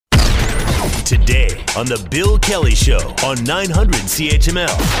Today on The Bill Kelly Show on 900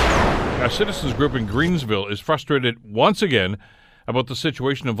 CHML. A citizens group in Greensville is frustrated once again about the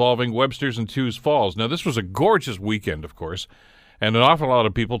situation involving Webster's and Tews Falls. Now, this was a gorgeous weekend, of course, and an awful lot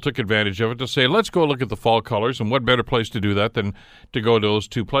of people took advantage of it to say, let's go look at the fall colors, and what better place to do that than to go to those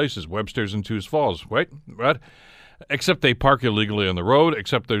two places, Webster's and Tews Falls. Wait, what? Except they park illegally on the road,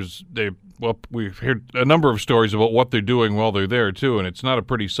 we've heard a number of stories about what they're doing while they're there, too, and it's not a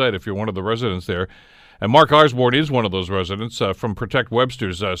pretty sight if you're one of the residents there. And Mark Osborne is one of those residents from Protect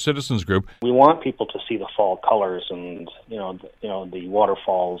Webster's citizens group. We want people to see the fall colors and the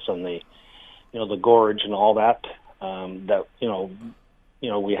waterfalls and the gorge and all that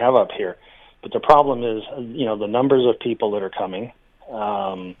we have up here. But the problem is the numbers of people that are coming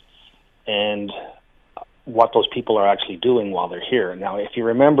and what those people are actually doing while they're here. Now, if you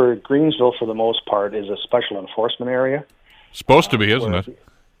remember, Greensville for the most part is a special enforcement area. Supposed to be, isn't it?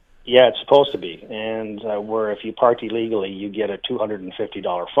 Yeah, it's supposed to be, and where if you park illegally, you get a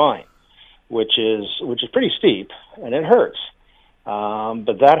 $250 fine, which is pretty steep, and it hurts.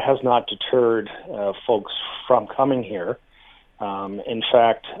 But that has not deterred folks from coming here. In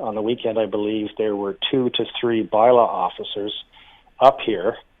fact, on the weekend, I believe there were 2 to 3 bylaw officers up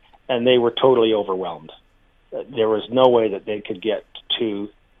here, and they were totally overwhelmed. There was no way that they could get to,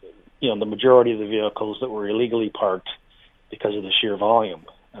 the majority of the vehicles that were illegally parked because of the sheer volume.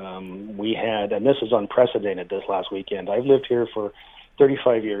 We had, and this is unprecedented this last weekend, I've lived here for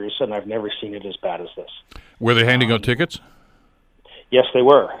 35 years, and I've never seen it as bad as this. Were they handing out tickets? Yes, they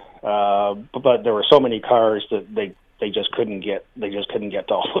were. But there were so many cars that they just couldn't get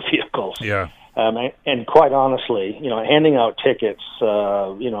to all the vehicles. Yeah. And quite honestly, handing out tickets,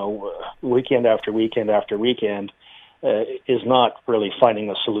 weekend after weekend after weekend, is not really finding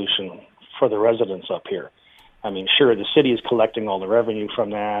a solution for the residents up here. I mean, sure, the city is collecting all the revenue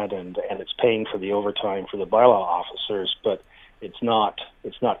from that, and it's paying for the overtime for the bylaw officers, but it's not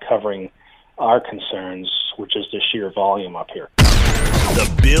covering our concerns, which is the sheer volume up here. The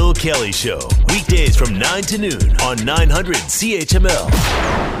Bill Kelly Show, weekdays from 9 to noon on 900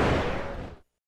 CHML.